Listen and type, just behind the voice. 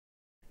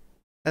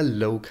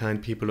Hello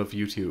kind people of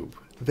YouTube.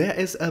 There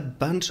is a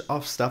bunch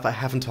of stuff I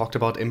haven't talked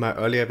about in my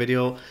earlier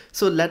video,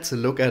 so let's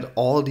look at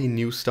all the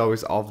news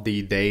stories of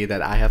the day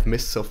that I have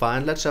missed so far,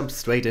 and let's jump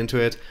straight into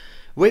it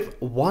with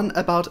one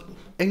about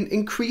an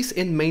increase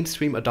in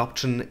mainstream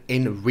adoption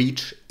in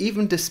reach,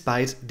 even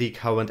despite the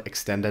current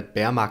extended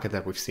bear market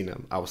that we've seen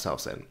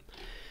ourselves in.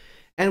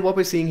 And what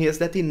we're seeing here is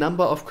that the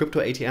number of crypto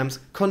ATMs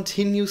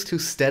continues to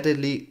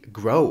steadily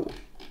grow.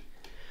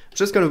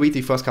 Just going to read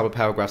the first couple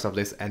paragraphs of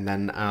this, and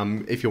then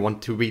if you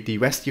want to read the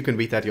rest, you can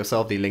read that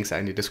yourself. The links are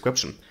in the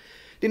description.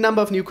 The number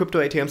of new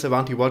crypto ATMs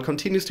around the world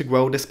continues to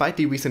grow despite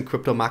the recent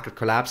crypto market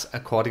collapse,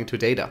 according to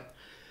data.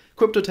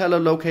 Crypto teller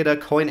locator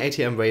Coin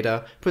ATM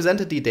Radar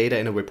presented the data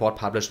in a report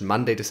published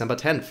Monday, December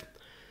 10th.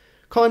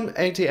 Coin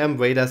ATM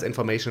Radar's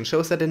information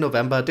shows that in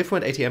November,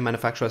 different ATM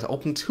manufacturers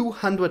opened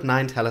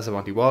 209 tellers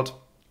around the world,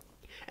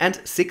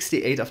 and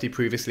 68 of the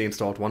previously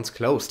installed ones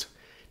closed.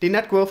 The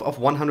net growth of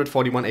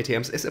 141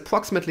 ATMs is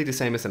approximately the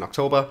same as in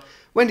October,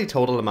 when the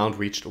total amount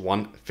reached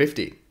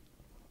 150.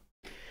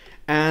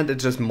 And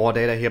just more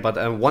data here,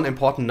 but one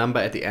important number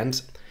at the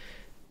end.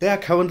 There are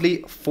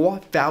currently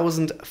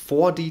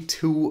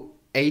 4,042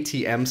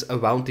 ATMs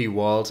around the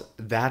world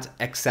that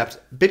accept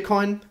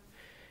Bitcoin,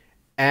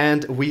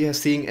 and we are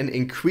seeing an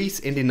increase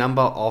in the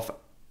number of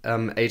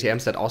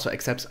ATMs that also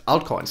accepts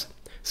altcoins.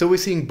 So we're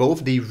seeing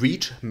both the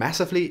reach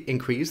massively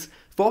increase.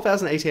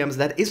 4,000 ATMs,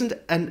 that isn't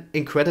an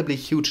incredibly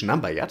huge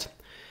number yet,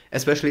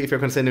 especially if you're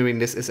considering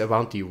this is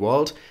around the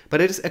world,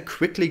 but it is a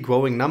quickly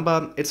growing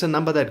number. It's a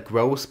number that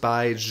grows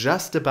by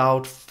just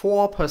about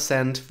 4%,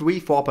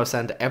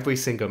 3-4% every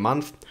single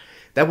month.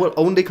 That will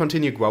only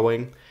continue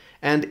growing,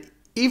 and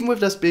even with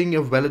this being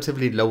a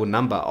relatively low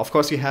number, of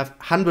course you have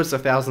hundreds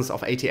of thousands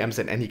of ATMs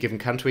in any given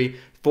country.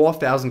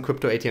 4,000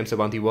 crypto ATMs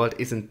around the world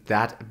isn't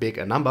that big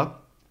a number.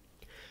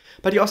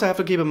 But you also have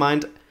to keep in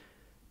mind,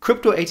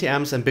 crypto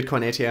ATMs and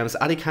Bitcoin ATMs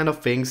are the kind of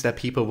things that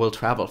people will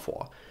travel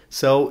for.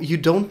 So you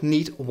don't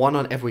need one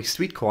on every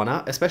street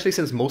corner, especially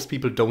since most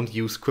people don't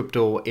use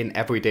crypto in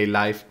everyday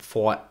life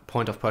for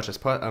point of purchase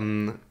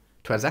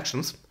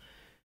transactions.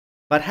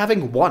 But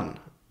having one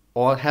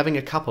or having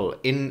a couple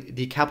in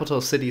the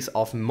capital cities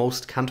of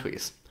most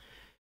countries,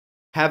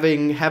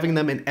 having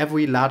them in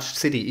every large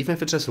city, even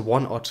if it's just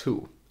one or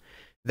two,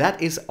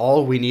 that is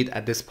all we need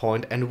at this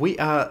point, and we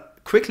are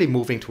quickly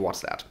moving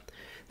towards that.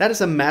 That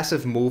is a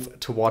massive move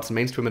towards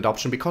mainstream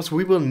adoption because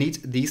we will need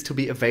these to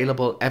be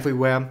available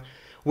everywhere.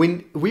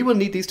 We will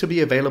need these to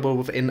be available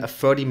within a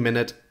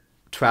 30-minute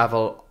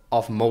travel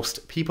of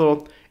most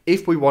people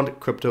if we want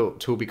crypto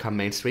to become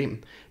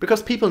mainstream.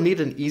 Because people need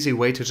an easy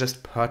way to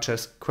just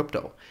purchase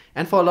crypto.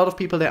 And for a lot of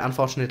people, there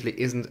unfortunately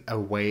isn't a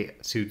way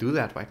to do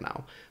that right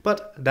now.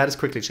 But that is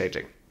quickly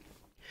changing.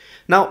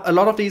 Now, a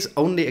lot of these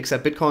only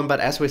accept Bitcoin,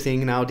 but as we're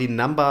seeing now, the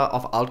number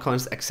of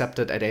altcoins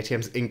accepted at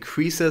ATMs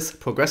increases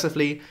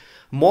progressively.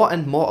 More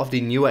and more of the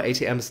newer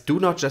ATMs do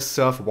not just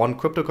serve one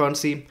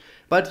cryptocurrency,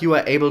 but you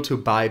are able to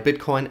buy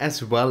Bitcoin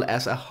as well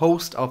as a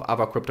host of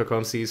other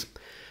cryptocurrencies.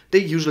 They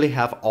usually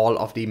have all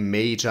of the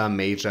major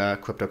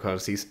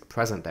cryptocurrencies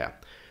present there.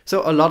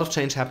 So a lot of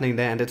change happening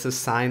there, and it's a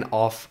sign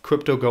of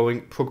crypto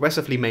going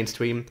progressively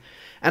mainstream,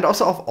 and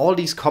also of all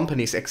these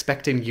companies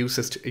expecting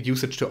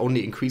usage to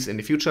only increase in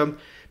the future,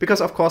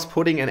 because of course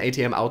putting an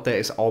ATM out there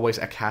is always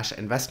a cash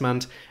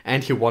investment,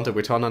 and you want a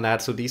return on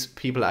that. So these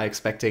people are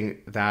expecting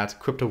that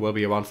crypto will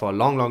be around for a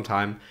long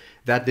time,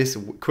 that this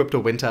crypto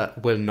winter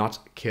will not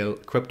kill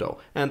crypto,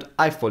 and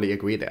I fully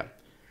agree there.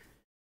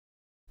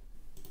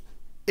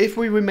 If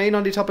we remain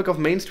on the topic of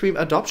mainstream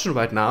adoption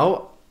right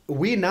now,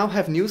 we now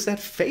have news that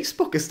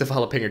Facebook is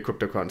developing a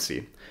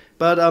cryptocurrency.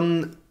 But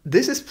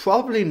this is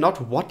probably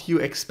not what you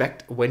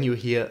expect when you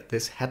hear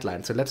this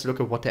headline. So let's look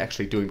at what they're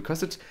actually doing,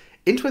 because it's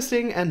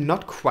interesting and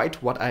not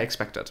quite what I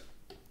expected.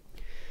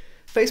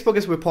 Facebook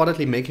is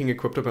reportedly making a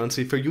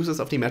cryptocurrency for users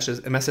of the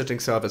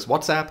messaging service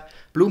WhatsApp,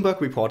 Bloomberg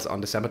reports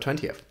on December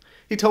 20th.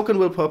 The token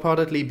will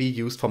purportedly be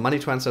used for money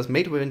transfers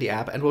made within the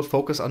app and will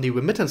focus on the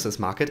remittances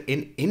market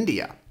in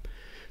India.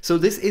 So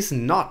this is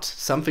not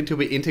something to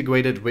be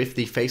integrated with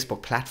the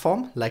Facebook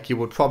platform, like you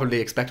would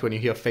probably expect when you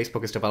hear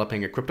Facebook is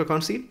developing a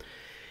cryptocurrency.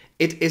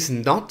 It is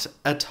not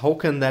a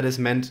token that is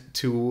meant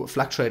to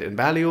fluctuate in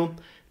value,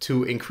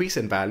 to increase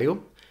in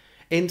value.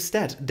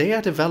 Instead, they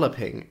are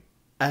developing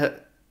a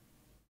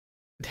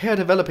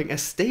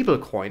stable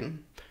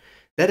coin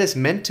that is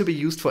meant to be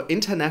used for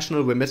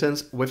international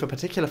remittance with a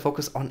particular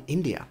focus on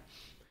India.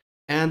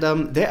 And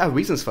there are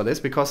reasons for this,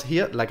 because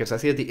here, like it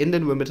says here, the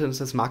Indian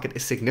remittances market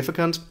is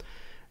significant.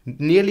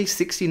 Nearly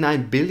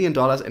 $69 billion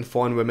in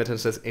foreign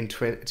remittances in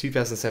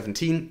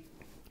 2017.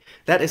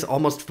 That is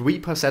almost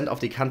 3%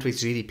 of the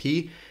country's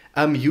GDP.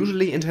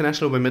 Usually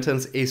international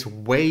remittance is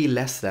way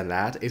less than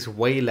that, is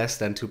way less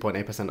than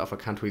 2.8% of a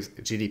country's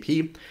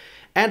GDP.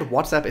 And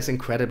WhatsApp is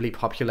incredibly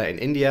popular in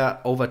India,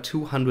 over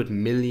 200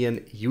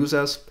 million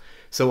users.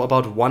 So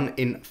about 1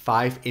 in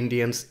 5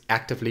 Indians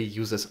actively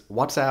uses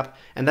WhatsApp.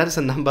 And that is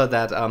a number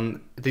that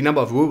the number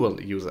of rural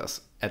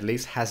users at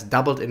least has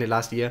doubled in the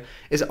last year,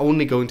 is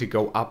only going to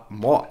go up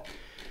more.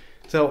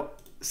 So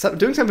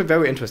doing something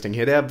very interesting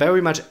here. They're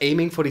very much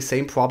aiming for the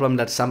same problem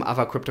that some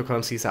other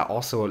cryptocurrencies are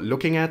also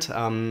looking at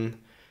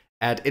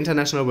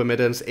international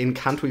remittance in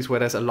countries where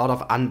there's a lot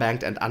of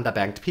unbanked and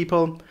underbanked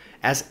people,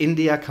 as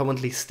India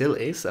currently still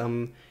is.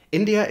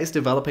 India is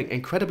developing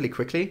incredibly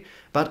quickly,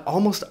 but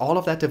almost all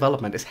of that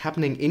development is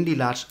happening in the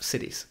large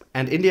cities.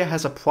 And India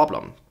has a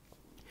problem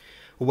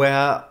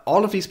where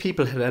all of these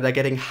people that are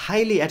getting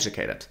highly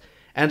educated,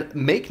 and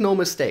make no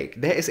mistake,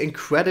 there is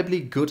incredibly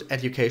good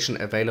education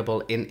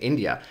available in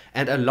India.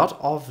 And a lot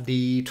of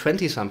the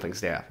 20-somethings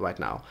there right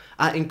now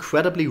are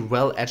incredibly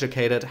well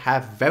educated,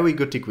 have very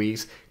good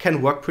degrees,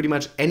 can work pretty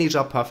much any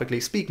job perfectly,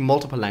 speak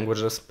multiple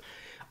languages.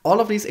 All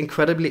of these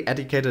incredibly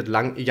educated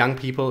young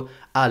people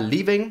are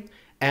leaving.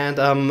 And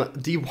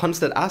the ones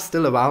that are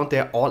still around,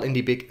 they're all in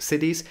the big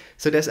cities.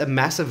 So there's a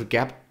massive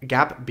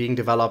gap being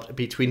developed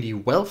between the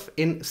wealth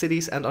in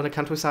cities and on the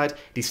countryside,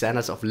 the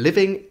standards of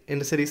living in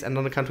the cities and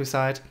on the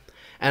countryside,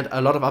 and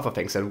a lot of other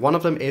things. And one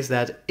of them is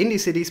that in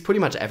these cities, pretty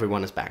much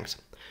everyone is banked.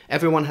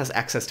 Everyone has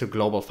access to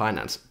global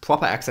finance,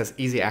 proper access,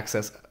 easy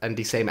access, and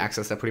the same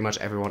access that pretty much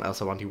everyone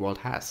else around the world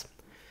has.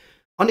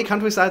 On the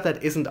countryside,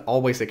 that isn't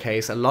always the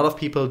case. A lot of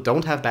people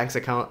don't have bank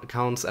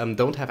accounts,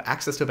 don't have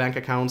access to bank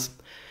accounts.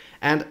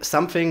 And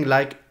something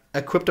like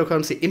a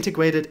cryptocurrency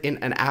integrated in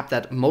an app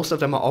that most of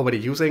them are already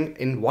using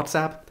in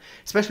WhatsApp,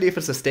 especially if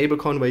it's a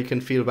stablecoin where you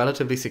can feel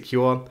relatively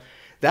secure,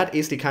 that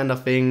is the kind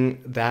of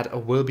thing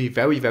that will be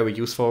very, very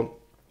useful.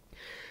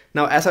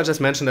 Now, as I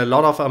just mentioned, a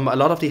lot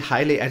of the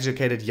highly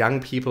educated young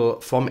people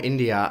from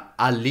India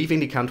are leaving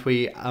the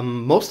country.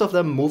 Most of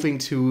them moving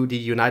to the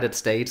United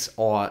States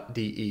or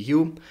the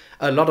EU.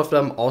 A lot of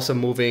them also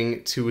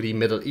moving to the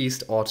Middle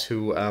East or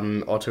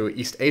to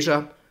East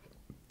Asia.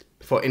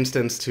 For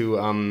instance,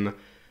 to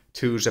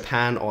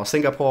Japan or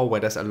Singapore,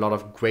 where there's a lot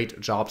of great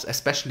jobs,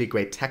 especially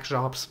great tech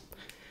jobs.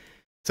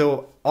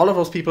 So all of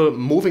those people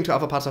moving to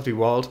other parts of the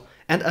world,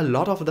 and a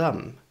lot of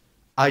them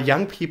are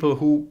young people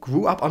who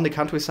grew up on the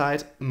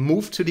countryside,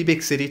 moved to the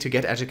big city to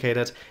get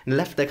educated, and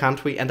left their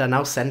country and are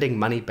now sending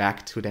money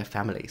back to their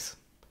families.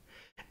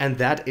 And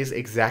that is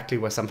exactly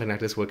where something like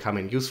this will come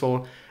in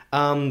useful.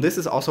 This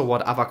is also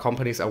what other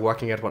companies are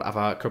working at, what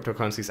other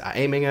cryptocurrencies are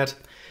aiming at.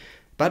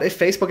 But if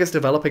Facebook is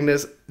developing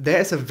this, there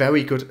is a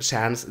very good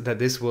chance that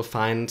this will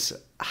find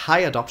high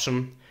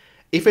adoption.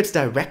 If it's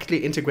directly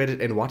integrated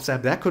in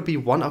WhatsApp, that could be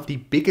one of the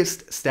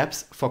biggest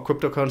steps for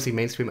cryptocurrency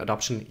mainstream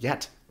adoption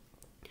yet.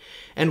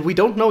 And we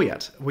don't know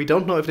yet. We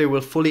don't know if they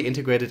will fully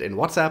integrate it in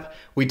WhatsApp.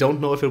 We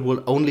don't know if it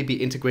will only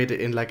be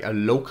integrated in like a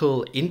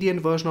local Indian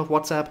version of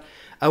WhatsApp.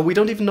 We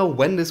don't even know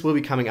when this will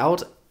be coming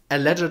out.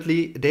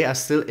 Allegedly, they are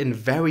still in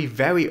very,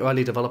 very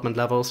early development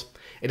levels.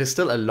 It is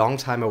still a long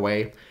time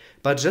away.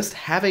 But just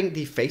having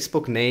the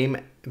Facebook name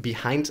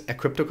behind a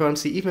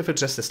cryptocurrency, even if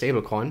it's just a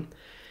stablecoin,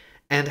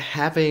 and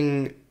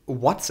having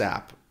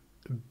WhatsApp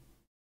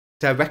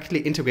directly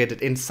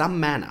integrated in some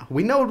manner.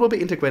 We know it will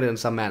be integrated in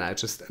some manner, it's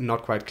just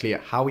not quite clear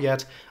how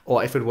yet,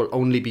 or if it will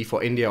only be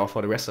for India or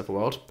for the rest of the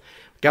world.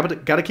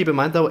 Gotta keep in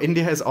mind though,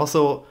 India is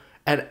also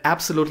an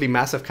absolutely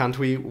massive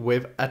country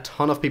with a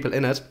ton of people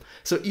in it.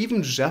 So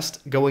even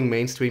just going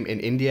mainstream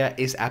in India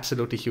is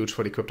absolutely huge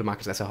for the crypto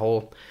markets as a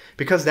whole,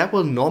 because that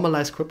will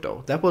normalize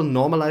crypto. That will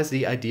normalize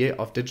the idea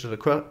of digital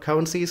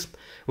currencies,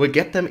 will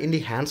get them in the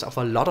hands of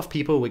a lot of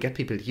people, will get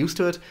people used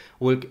to it,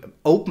 will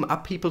open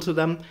up people to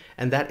them,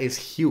 and that is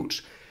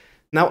huge.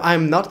 Now,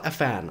 I'm not a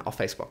fan of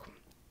Facebook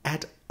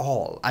at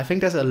all. I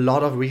think there's a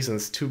lot of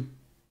reasons to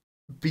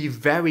be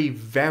very,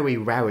 very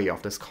wary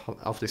of this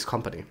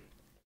company.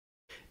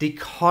 The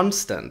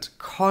constant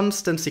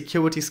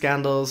security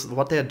scandals,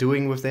 what they're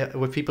doing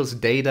with people's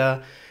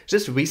data.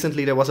 Just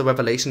recently, there was a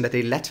revelation that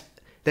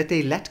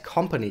they let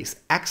companies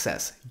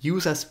access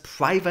users'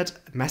 private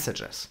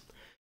messages.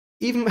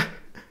 Even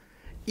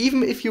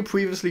if you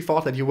previously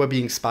thought that you were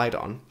being spied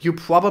on, you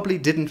probably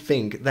didn't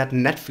think that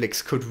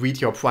Netflix could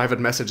read your private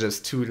messages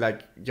to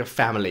like your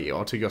family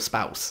or to your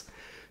spouse.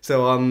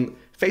 So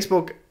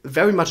Facebook,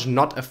 very much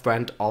not a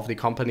friend of the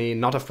company,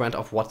 not a friend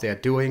of what they're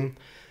doing.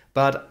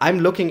 But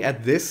I'm looking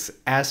at this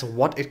as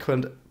what it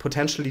could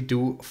potentially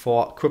do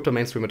for crypto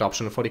mainstream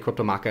adoption, for the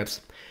crypto markets.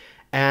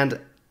 And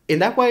in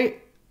that way,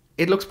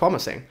 it looks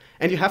promising.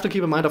 And you have to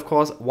keep in mind, of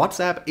course,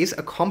 WhatsApp is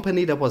a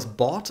company that was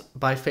bought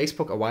by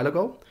Facebook a while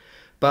ago.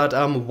 But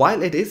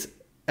while it is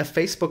a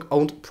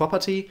Facebook-owned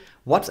property,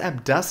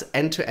 WhatsApp does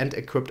end-to-end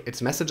encrypt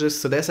its messages,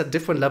 so there's a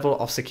different level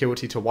of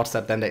security to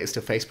WhatsApp than there is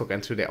to Facebook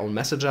and to their own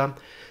messenger.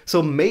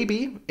 So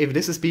maybe if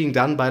this is being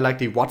done by like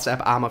the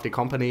WhatsApp arm of the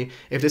company,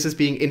 if this is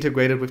being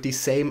integrated with the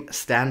same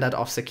standard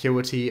of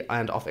security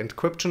and of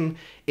encryption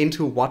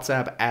into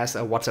WhatsApp as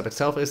WhatsApp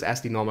itself is,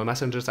 as the normal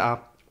messengers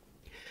are,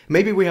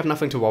 maybe we have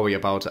nothing to worry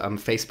about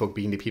Facebook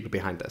being the people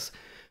behind this.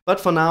 But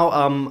for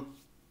now,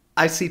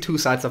 I see two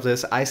sides of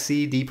this. I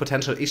see the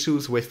potential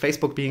issues with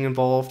Facebook being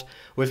involved,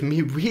 with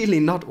me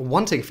really not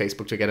wanting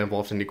Facebook to get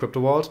involved in the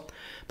crypto world,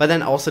 but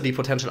then also the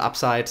potential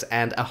upsides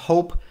and a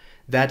hope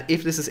that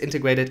if this is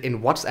integrated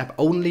in WhatsApp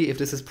only, if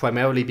this is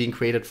primarily being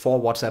created for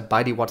WhatsApp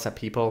by the WhatsApp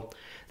people,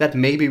 that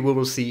maybe we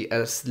will see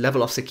a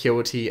level of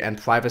security and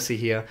privacy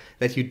here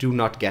that you do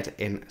not get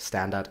in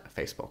standard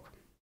Facebook.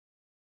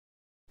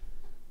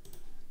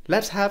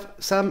 Let's have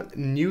some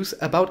news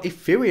about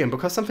Ethereum,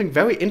 because something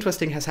very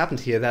interesting has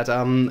happened here that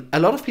a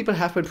lot of people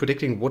have been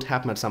predicting would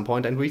happen at some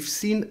point, and we've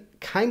seen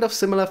kind of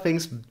similar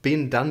things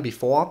being done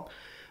before,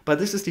 but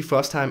this is the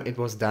first time it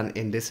was done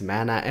in this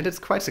manner, and it's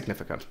quite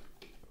significant.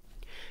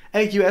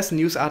 A US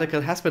news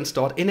article has been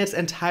stored in its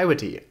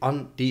entirety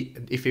on the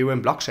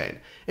Ethereum blockchain,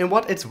 in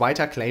what its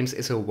writer claims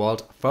is a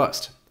world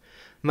first.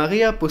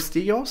 Maria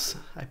Bustillos,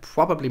 I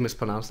probably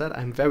mispronounced that,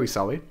 I'm very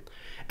sorry,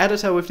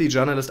 editor with the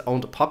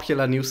journalist-owned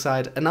popular news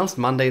site, announced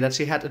Monday that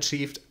she had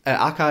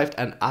archived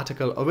an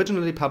article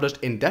originally published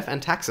in Death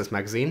and Taxes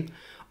magazine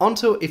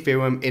onto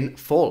Ethereum in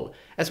full,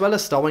 as well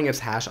as storing its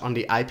hash on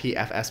the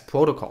IPFS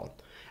protocol.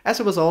 As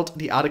a result,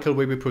 the article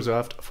will be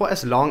preserved for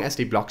as long as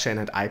the blockchain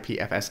and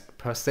IPFS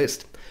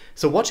persist.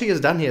 So what she has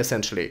done here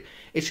essentially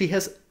is she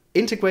has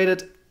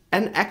integrated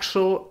an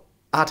actual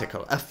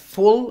article, a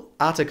full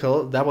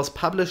article that was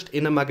published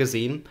in a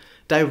magazine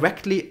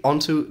directly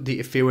onto the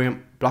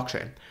Ethereum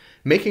blockchain,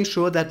 making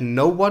sure that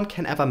no one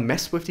can ever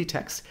mess with the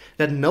text,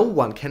 that no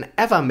one can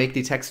ever make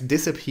the text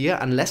disappear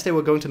unless they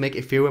were going to make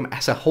Ethereum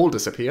as a whole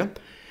disappear.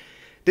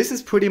 This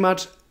is pretty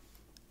much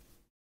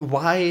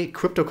why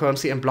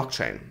cryptocurrency and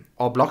blockchain,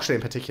 or blockchain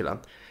in particular,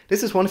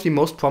 this is one of the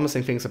most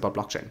promising things about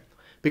blockchain,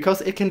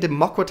 because it can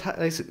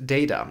democratize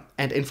data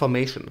and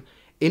information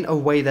in a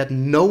way that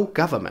no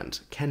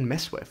government can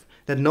mess with,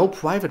 that no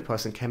private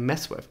person can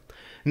mess with.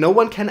 No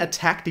one can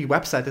attack the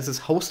website this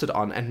is hosted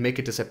on and make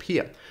it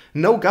disappear.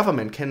 No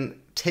government can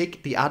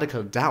take the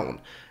article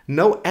down.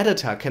 No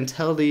editor can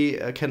tell the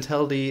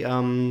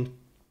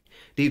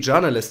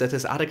journalist that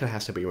this article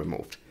has to be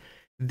removed.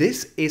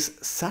 This is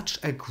such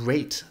a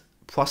great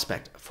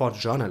prospect for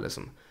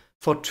journalism,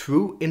 for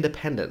true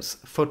independence,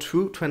 for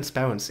true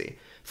transparency,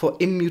 for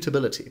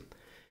immutability.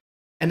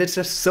 And it's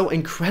just so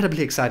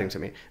incredibly exciting to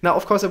me. Now,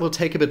 of course, it will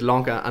take a bit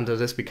longer until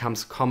this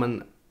becomes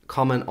common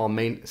or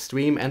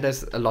mainstream, and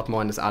there's a lot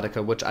more in this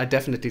article, which I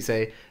definitely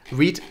say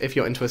read if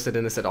you're interested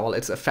in this at all.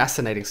 It's a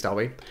fascinating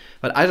story,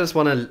 but I just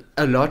want to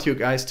alert you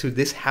guys to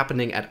this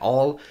happening at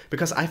all,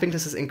 because I think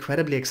this is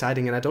incredibly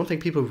exciting, and I don't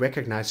think people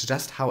recognize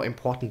just how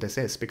important this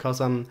is,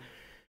 because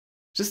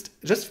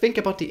just think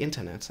about the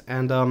internet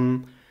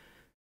and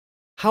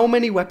how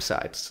many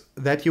websites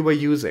that you were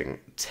using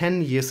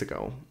 10 years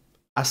ago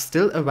are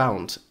still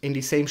around in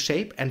the same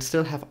shape and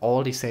still have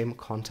all the same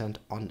content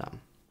on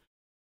them.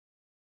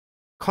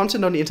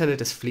 Content on the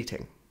internet is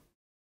fleeting.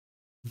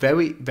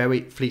 Very,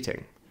 very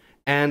fleeting.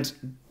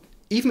 And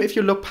even if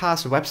you look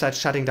past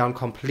websites shutting down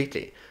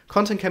completely,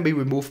 content can be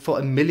removed for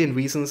a million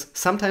reasons,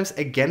 sometimes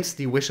against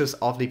the wishes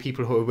of the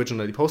people who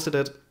originally posted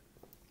it.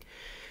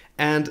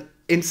 And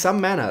in some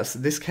manners,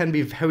 this can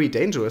be very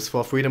dangerous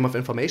for freedom of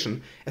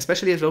information,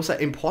 especially if those are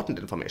important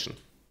information.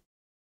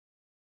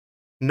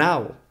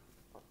 Now,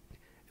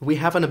 we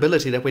have an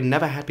ability that we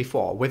never had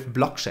before with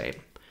blockchain.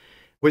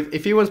 With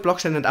Ethereum's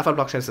blockchain and other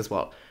blockchains as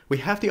well, we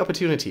have the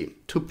opportunity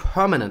to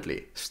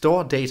permanently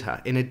store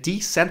data in a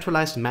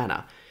decentralized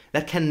manner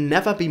that can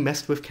never be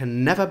messed with,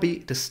 can never be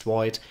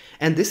destroyed.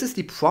 And this is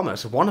the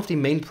promise, one of the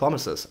main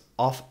promises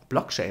of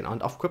blockchain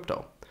and of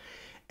crypto.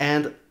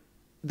 And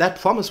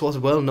that promise was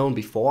well known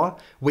before.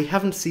 We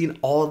haven't seen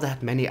all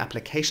that many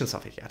applications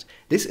of it yet.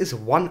 This is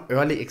one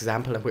early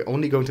example, and we're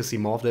only going to see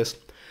more of this.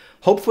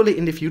 Hopefully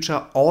in the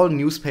future, all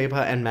newspaper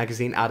and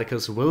magazine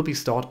articles will be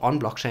stored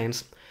on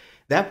blockchains.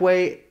 That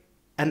way,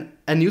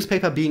 a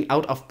newspaper being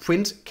out of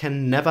print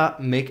can never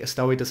make a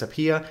story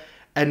disappear.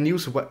 A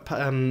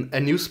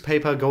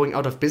newspaper going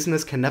out of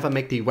business can never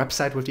make the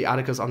website with the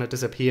articles on it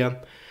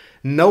disappear.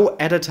 No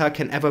editor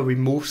can ever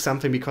remove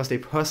something because they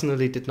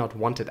personally did not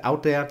want it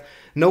out there.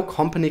 No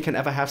company can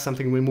ever have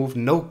something removed.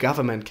 No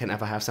government can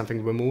ever have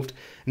something removed.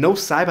 No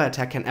cyber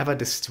attack can ever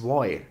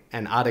destroy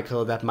an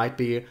article that might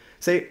be,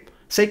 say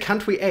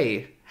country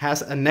A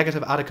has a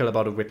negative article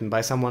about it written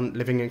by someone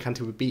living in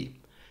country B.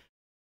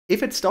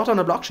 If it's stored on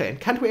a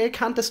blockchain, country A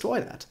can't destroy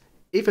that.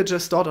 If it's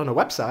just stored on a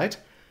website,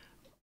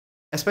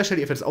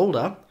 especially if it's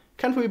older,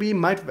 country A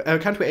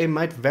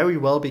might very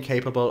well be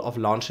capable of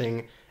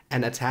launching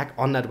an attack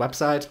on that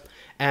website.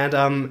 And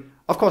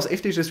of course,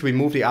 if they just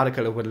remove the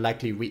article, it would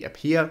likely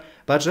reappear.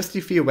 But just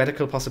the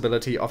theoretical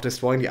possibility of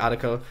destroying the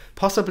article,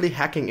 possibly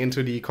hacking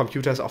into the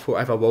computers of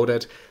whoever wrote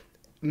it,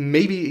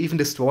 maybe even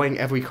destroying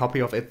every copy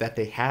of it that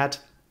they had.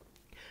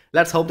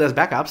 Let's hope there's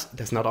backups.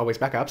 There's not always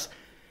backups.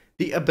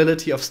 The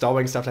ability of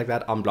storing stuff like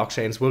that on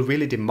blockchains will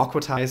really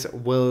democratize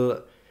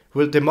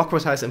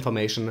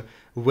information,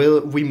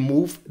 will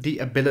remove the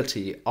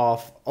ability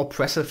of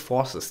oppressive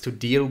forces to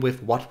deal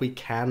with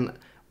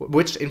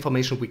which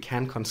information we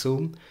can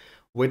consume,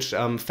 which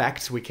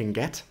facts we can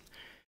get.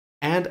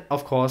 And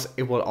of course,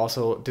 it will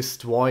also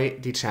destroy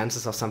the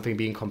chances of something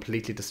being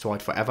completely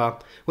destroyed forever,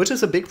 which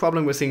is a big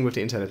problem we're seeing with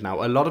the internet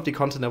now. A lot of the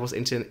content that was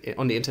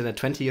on the internet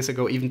 20 years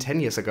ago, even 10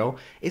 years ago,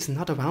 is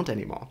not around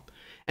anymore.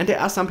 And there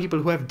are some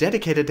people who have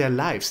dedicated their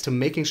lives to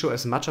making sure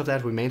as much of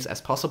that remains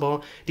as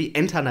possible. The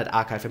Internet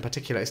Archive in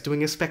particular is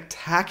doing a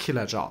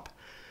spectacular job.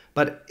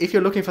 But if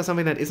you're looking for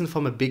something that isn't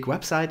from a big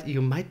website,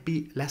 you might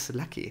be less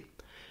lucky.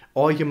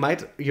 Or you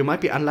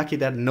might be unlucky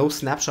that no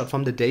snapshot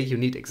from the day you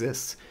need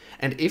exists.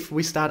 And if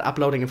we start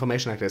uploading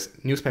information like this,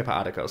 newspaper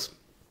articles,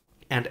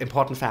 and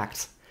important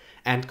facts,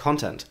 and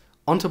content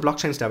onto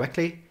blockchains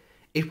directly,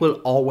 it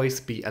will always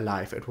be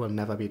alive. It will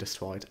never be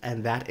destroyed.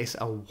 And that is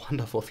a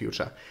wonderful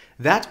future.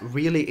 That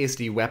really is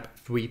the Web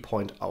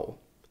 3.0.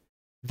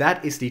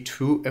 That is the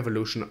true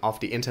evolution of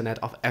the internet,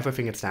 of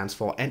everything it stands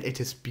for, and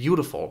it is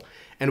beautiful.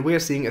 And we're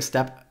seeing a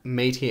step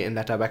made here in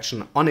that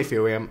direction on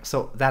Ethereum,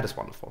 so that is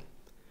wonderful.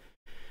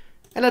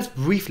 And let's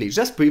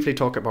just briefly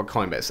talk about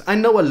Coinbase. I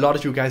know a lot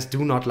of you guys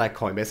do not like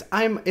Coinbase.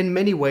 In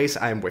many ways,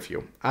 I'm with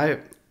you.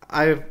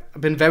 I've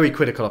been very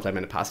critical of them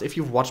in the past. If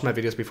you've watched my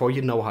videos before,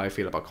 you know how I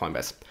feel about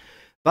Coinbase.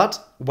 But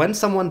when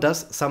someone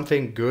does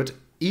something good,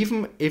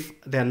 even if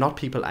they're not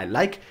people I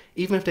like,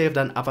 even if they have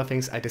done other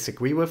things I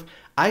disagree with,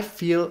 I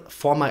feel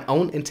for my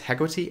own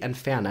integrity and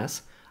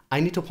fairness, I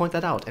need to point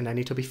that out and I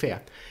need to be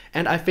fair.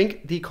 And I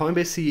think the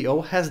Coinbase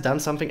CEO has done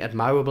something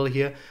admirable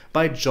here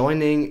by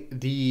joining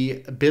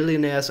the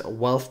Billionaires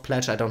Wealth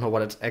Pledge. I don't know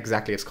what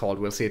exactly it's called.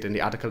 We'll see it in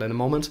the article in a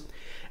moment.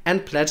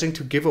 And pledging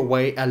to give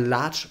away a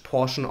large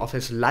portion of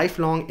his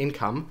lifelong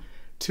income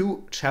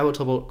to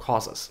charitable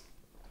causes.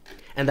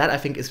 And that I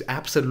think is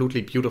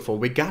absolutely beautiful,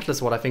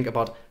 regardless what I think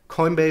about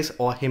Coinbase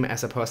or him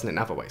as a person in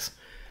other ways.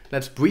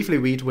 Let's briefly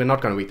read. We're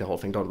not going to read the whole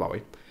thing, don't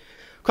worry.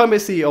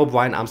 Coinbase CEO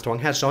Brian Armstrong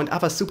has joined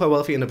other super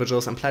wealthy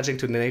individuals in pledging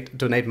to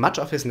donate much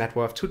of his net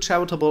worth to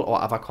charitable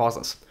or other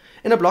causes.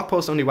 In a blog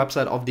post on the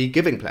website of the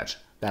Giving Pledge,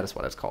 that is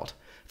what it's called,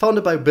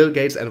 founded by Bill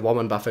Gates and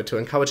Warren Buffett to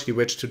encourage the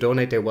rich to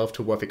donate their wealth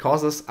to worthy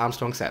causes,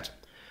 Armstrong said.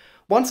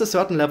 Once a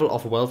certain level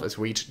of wealth is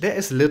reached, there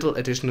is little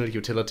additional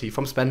utility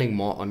from spending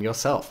more on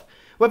yourself.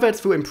 Whether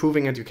it's through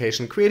improving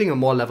education, creating a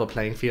more level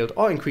playing field,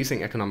 or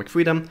increasing economic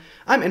freedom,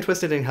 I'm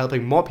interested in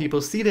helping more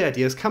people see their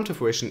ideas come to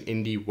fruition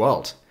in the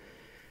world.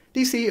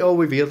 The CEO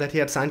revealed that he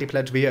had signed the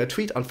pledge via a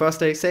tweet on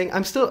Thursday, saying,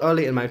 "I'm still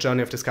early in my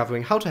journey of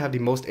discovering how to have the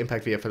most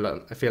impact via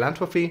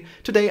philanthropy.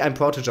 Today I'm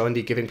proud to join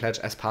the Giving Pledge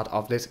as part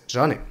of this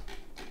journey."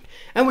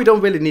 And we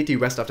don't really need the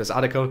rest of this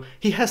article.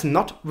 He has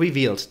not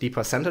revealed the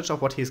percentage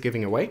of what he is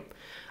giving away.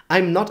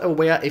 I'm not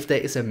aware if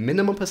there is a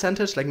minimum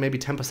percentage, like maybe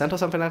 10% or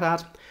something like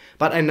that,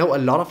 but I know a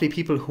lot of the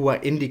people who are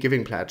in the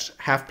Giving Pledge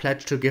have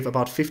pledged to give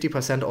about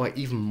 50% or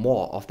even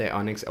more of their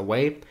earnings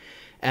away.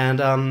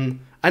 And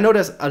I know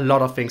there's a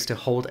lot of things to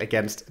hold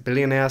against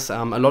billionaires.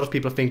 A lot of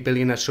people think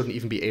billionaires shouldn't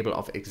even be able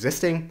of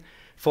existing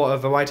for a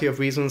variety of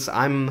reasons.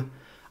 I'm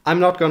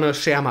not going to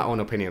share my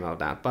own opinion on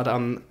that, but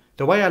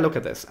the way I look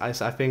at this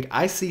is I think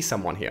I see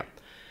someone here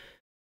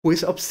who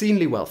is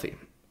obscenely wealthy,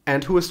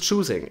 and who is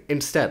choosing,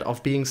 instead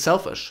of being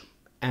selfish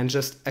and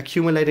just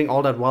accumulating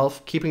all that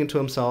wealth, keeping it to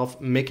himself,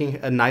 making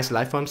a nice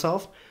life for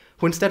himself,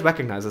 who instead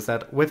recognizes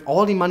that with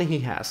all the money he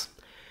has,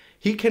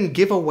 he can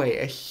give away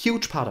a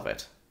huge part of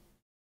it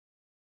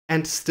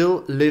and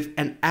still live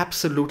an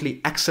absolutely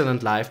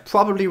excellent life,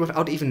 probably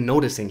without even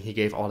noticing he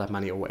gave all that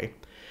money away.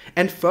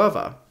 And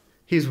further,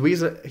 he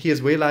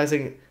is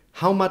realizing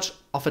how much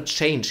of a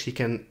change he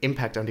can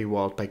impact on the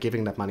world by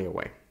giving that money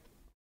away.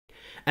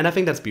 And I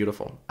think that's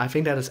beautiful. I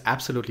think that is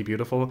absolutely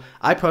beautiful.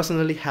 I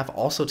personally have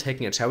also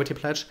taken a charity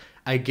pledge.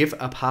 I give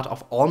a part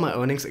of all my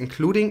earnings,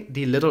 including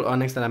the little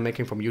earnings that I'm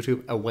making from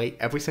YouTube, away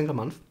every single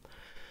month.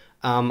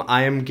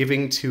 I am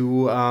giving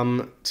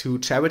to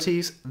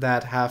charities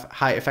that have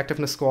high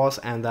effectiveness scores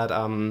and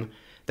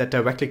that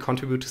directly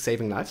contribute to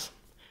saving lives.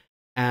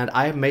 And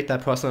I have made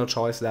that personal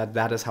choice that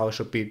that is how I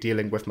should be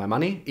dealing with my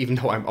money, even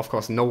though I'm of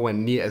course nowhere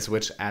near as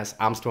rich as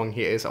Armstrong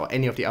here is or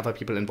any of the other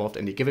people involved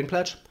in the Giving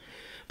Pledge.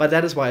 But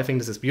that is why I think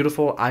this is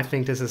beautiful. I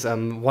think this is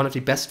one of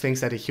the best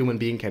things that a human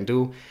being can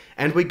do.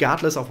 And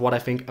regardless of what I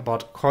think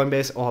about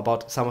Coinbase or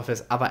about some of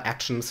his other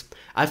actions,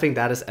 I think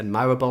that is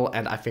admirable,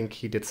 and I think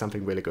he did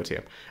something really good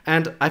here.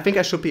 And I think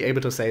I should be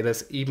able to say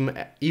this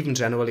even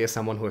generally as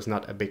someone who is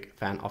not a big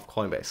fan of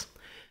Coinbase.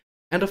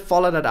 And to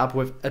follow that up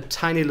with a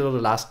tiny little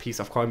last piece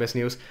of Coinbase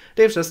news,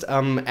 they've just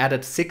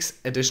added 6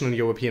 additional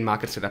European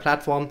markets to their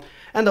platform,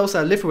 and those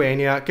are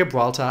Lithuania,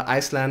 Gibraltar,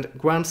 Iceland,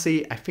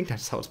 Guernsey, I think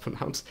that's how it's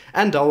pronounced,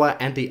 Andorra,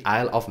 and the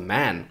Isle of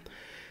Man.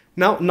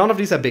 Now, none of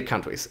these are big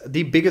countries.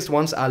 The biggest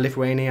ones are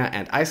Lithuania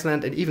and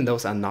Iceland, and even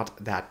those are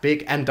not that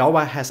big.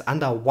 Andorra has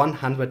under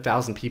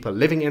 100,000 people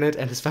living in it,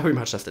 and is very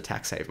much just a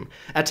tax haven.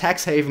 A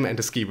tax haven and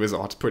a ski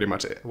resort, pretty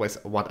much was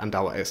what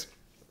Andorra is.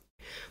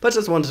 But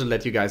just wanted to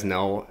let you guys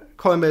know,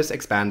 Coinbase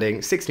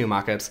expanding, 6 new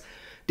markets.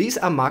 These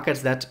are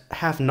markets that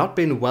have not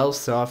been well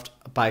served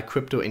by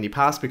crypto in the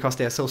past because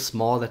they are so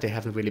small that they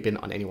haven't really been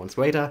on anyone's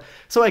radar.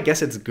 So I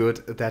guess it's good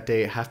that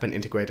they have been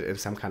integrated in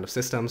some kind of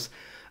systems.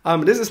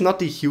 This is not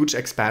the huge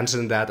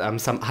expansion that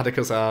some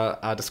articles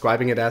are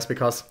describing it as,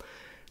 because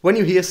when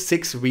you hear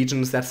 6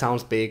 regions, that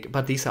sounds big,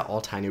 but these are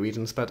all tiny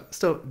regions, but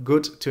still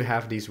good to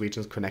have these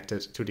regions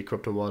connected to the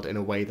crypto world in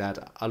a way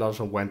that a lot of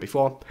them weren't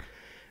before.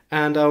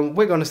 And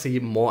we're going to see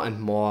more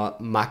and more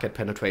market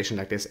penetration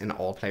like this in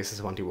all places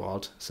around the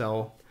world.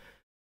 So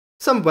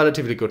some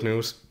relatively good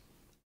news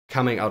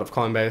coming out of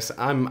Coinbase.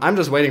 I'm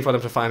just waiting for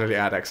them to finally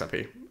add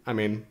XRP. I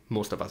mean,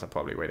 most of us are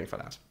probably waiting for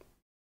that,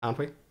 aren't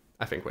we?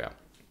 I think we are.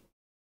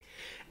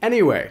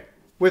 Anyway,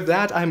 with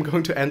that, I'm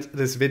going to end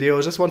this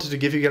video. Just wanted to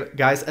give you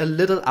guys a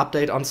little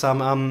update on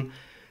some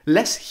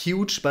less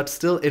huge, but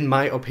still, in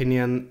my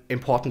opinion,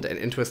 important and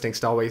interesting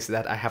stories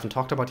that I haven't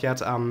talked about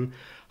yet.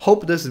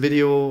 Hope this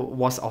video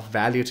was of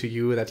value to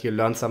you, that you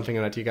learned something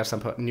and that you got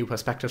some new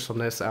perspectives from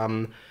this.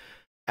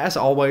 As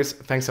always,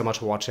 thanks so much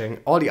for watching.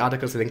 All the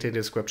articles linked in the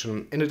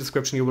description. In the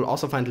description, you will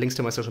also find links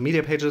to my social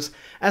media pages,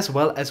 as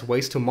well as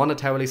ways to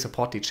monetarily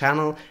support the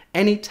channel.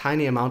 Any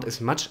tiny amount is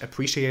much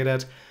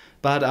appreciated.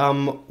 But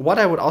what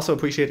I would also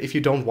appreciate, if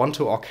you don't want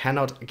to or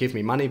cannot give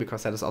me money,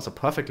 because that is also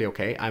perfectly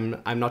okay,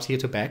 I'm not here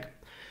to beg,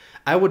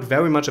 I would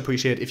very much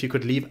appreciate if you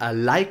could leave a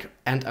like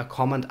and a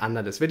comment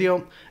under this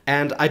video,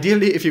 and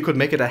ideally if you could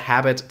make it a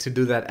habit to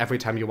do that every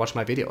time you watch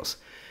my videos.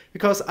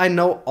 Because I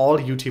know all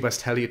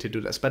YouTubers tell you to do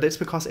this, but it's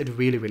because it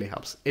really, really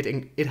helps.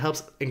 It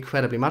helps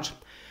incredibly much.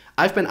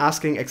 I've been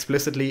asking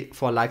explicitly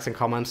for likes and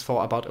comments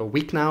for about a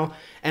week now,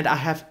 and I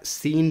have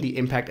seen the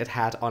impact it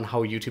had on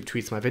how YouTube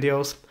treats my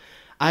videos.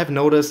 I've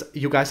noticed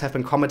you guys have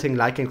been commenting,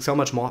 liking so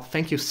much more.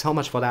 Thank you so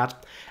much for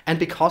that. And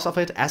because of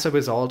it, as a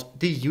result,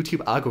 the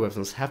YouTube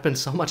algorithms have been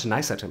so much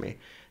nicer to me.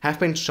 Have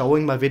been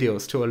showing my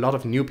videos to a lot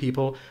of new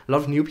people. A lot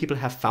of new people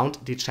have found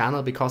the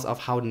channel because of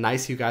how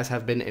nice you guys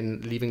have been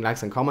in leaving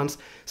likes and comments.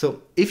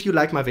 So if you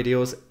like my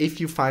videos, if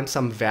you find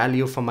some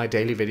value from my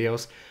daily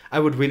videos,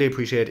 I would really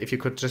appreciate if you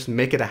could just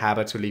make it a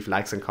habit to leave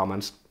likes and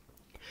comments.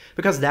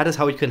 Because that is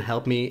how you can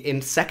help me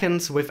in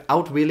seconds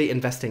without really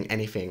investing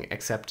anything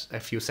except a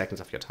few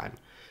seconds of your time.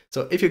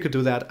 So if you could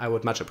do that, I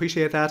would much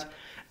appreciate that.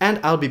 And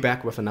I'll be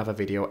back with another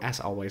video, as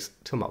always,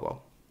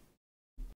 tomorrow.